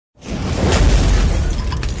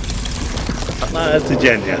to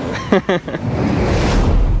Jannah.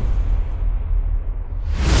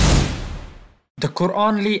 The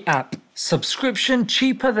Quranly app. Subscription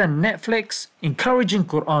cheaper than Netflix, encouraging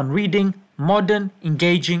Quran reading, modern,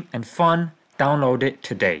 engaging and fun. Download it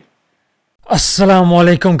today. Assalamu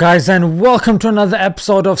alaikum guys, and welcome to another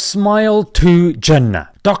episode of Smile to Jannah.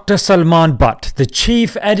 Dr. Salman Butt, the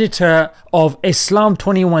chief editor of Islam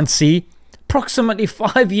 21C, approximately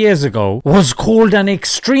 5 years ago, was called an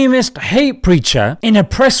extremist hate preacher in a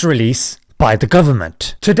press release by the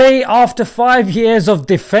government. Today, after 5 years of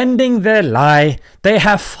defending their lie, they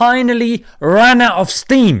have finally ran out of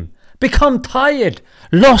steam, become tired,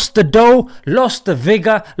 lost the dough, lost the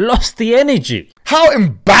vigor, lost the energy. How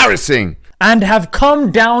embarrassing! And have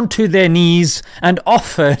come down to their knees and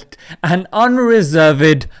offered an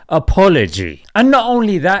unreserved apology. And not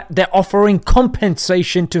only that, they're offering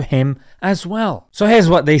compensation to him as well. So here's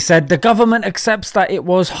what they said. The government accepts that it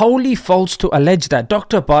was wholly false to allege that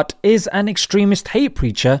Dr. Butt is an extremist hate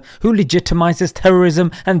preacher who legitimizes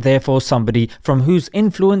terrorism and therefore somebody from whose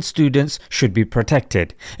influence students should be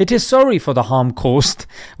protected. It is sorry for the harm caused.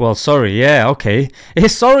 Well, sorry, yeah, okay. It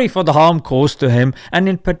is sorry for the harm caused to him, and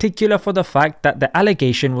in particular for the fact that the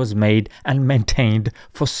allegation was made and maintained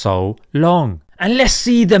for so long. And let's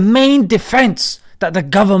see the main defense that the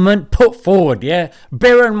government put forward, yeah?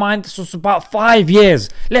 Bear in mind this was about 5 years.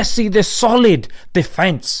 Let's see this solid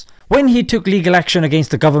defense. When he took legal action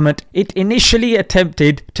against the government, it initially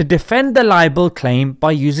attempted to defend the libel claim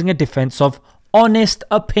by using a defense of honest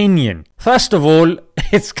opinion. First of all,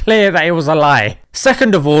 it's clear that it was a lie.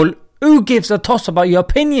 Second of all, who gives a toss about your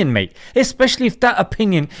opinion, mate? Especially if that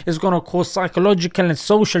opinion is going to cause psychological and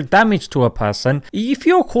social damage to a person. If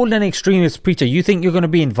you're called an extremist preacher, you think you're going to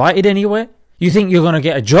be invited anywhere? You think you're going to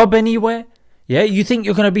get a job anywhere? Yeah, you think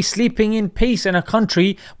you're going to be sleeping in peace in a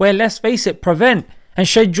country where, let's face it, Prevent and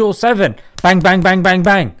Schedule 7, bang, bang, bang, bang,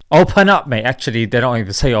 bang. Open up, mate. Actually, they don't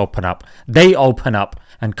even say open up. They open up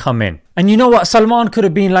and come in. And you know what? Salman could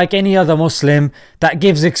have been like any other Muslim that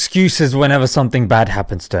gives excuses whenever something bad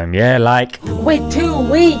happens to him. Yeah, like, we're too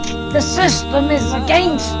weak. The system is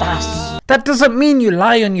against us. That doesn't mean you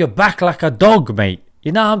lie on your back like a dog, mate.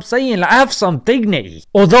 You know what I'm saying? Like, have some dignity.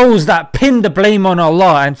 Or those that pin the blame on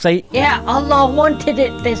Allah and say, yeah, Allah wanted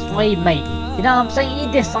it this way, mate. You know what I'm saying?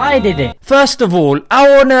 He decided it. First of all,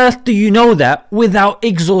 how on earth do you know that without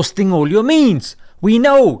exhausting all your means? We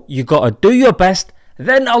know you gotta do your best,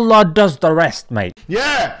 then Allah does the rest, mate.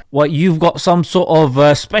 Yeah! What, you've got some sort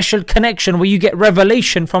of special connection where you get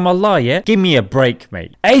revelation from Allah, yeah? Give me a break,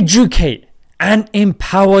 mate. Educate and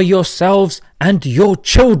empower yourselves and your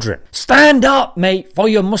children. Stand up, mate, for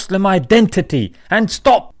your Muslim identity and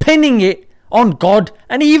stop pinning it on God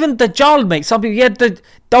and even Dajjal, mate. Some people, yeah,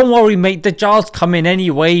 don't worry, mate, Dajjal's coming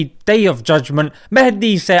anyway, Day of Judgment.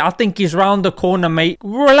 Mehdi said, I think he's round the corner, mate.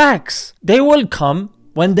 Relax. They will come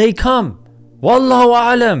when they come. Wallahu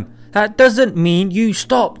a'lam. That doesn't mean you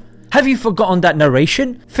stop. Have you forgotten that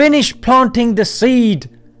narration? Finish planting the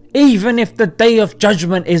seed, even if the Day of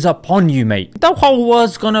Judgment is upon you, mate. The whole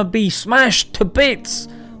world's gonna be smashed to bits,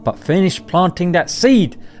 but finish planting that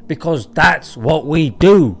seed, because that's what we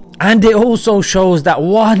do. And it also shows that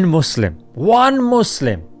one Muslim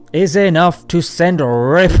is enough to send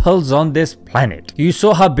ripples on this planet. You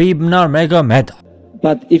saw Habib Nurmagomedov.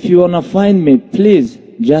 But if you wanna find me, please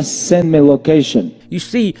just send me location. You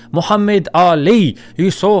see Muhammad Ali,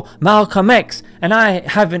 you saw Malcolm X, and I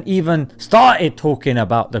haven't even started talking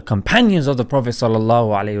about the companions of the Prophet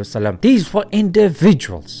ﷺ. These were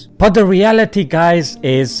individuals. But the reality, guys,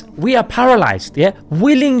 is we are paralyzed, yeah?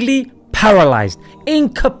 Willingly paralyzed,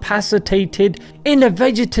 incapacitated, in a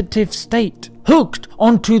vegetative state, hooked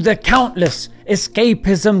onto the countless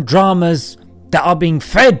escapism dramas that are being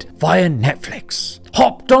fed via Netflix.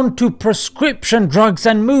 Hopped onto prescription drugs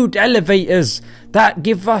and mood elevators that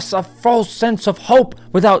give us a false sense of hope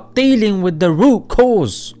without dealing with the root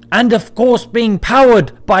cause. And of course being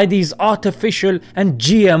powered by these artificial and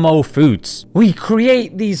GMO foods. We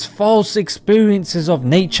create these false experiences of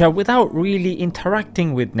nature without really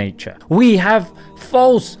interacting with nature. We have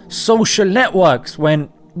false social networks when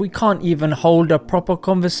we can't even hold a proper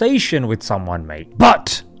conversation with someone, mate.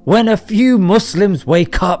 But when a few Muslims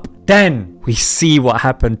wake up, then we see what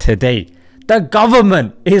happened today. The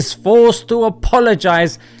government is forced to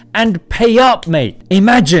apologize and pay up, mate.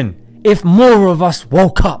 Imagine if more of us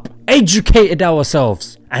woke up, educated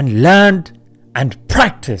ourselves and learned and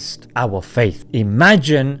practiced our faith.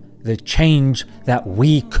 Imagine the change that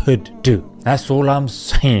we could do. That's all I'm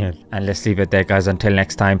saying. And let's leave it there, guys. Until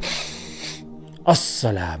next time.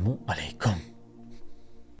 Assalamu alaikum.